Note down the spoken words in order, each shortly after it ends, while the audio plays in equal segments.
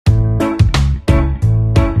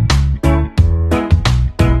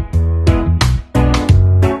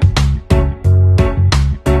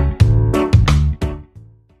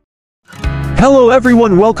Hello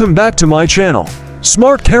everyone, welcome back to my channel.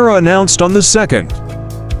 Smart Cara announced on the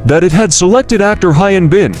 2nd that it had selected actor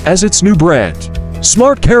Hyun as its new brand.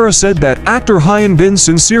 Smart Cara said that actor Hyun's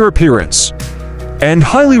sincere appearance and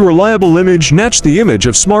highly reliable image matched the image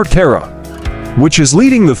of Smart Cara, which is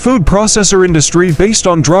leading the food processor industry based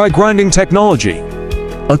on dry grinding technology,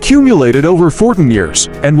 accumulated over 14 years,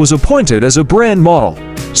 and was appointed as a brand model.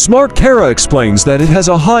 Smart Cara explains that it has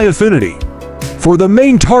a high affinity for the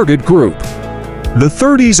main target group, the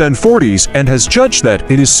 30s and 40s, and has judged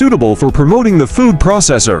that it is suitable for promoting the food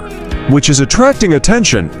processor, which is attracting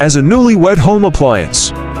attention as a newlywed home appliance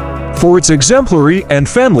for its exemplary and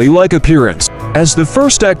family-like appearance. As the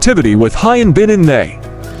first activity with Hyun in May,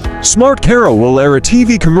 Smart Cara will air a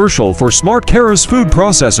TV commercial for Smart Cara's food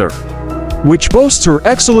processor, which boasts her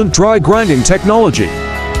excellent dry grinding technology.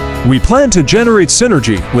 We plan to generate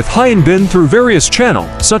synergy with Hyun through various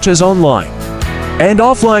channels such as online and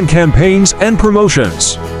offline campaigns and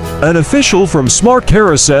promotions. An official from Smart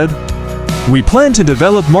Cara said, "We plan to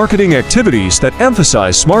develop marketing activities that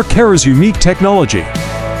emphasize Smart Cara's unique technology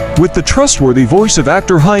with the trustworthy voice of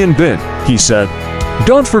actor Hyun," he said.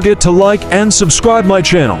 Don't forget to like and subscribe my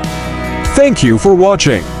channel. Thank you for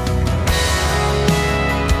watching.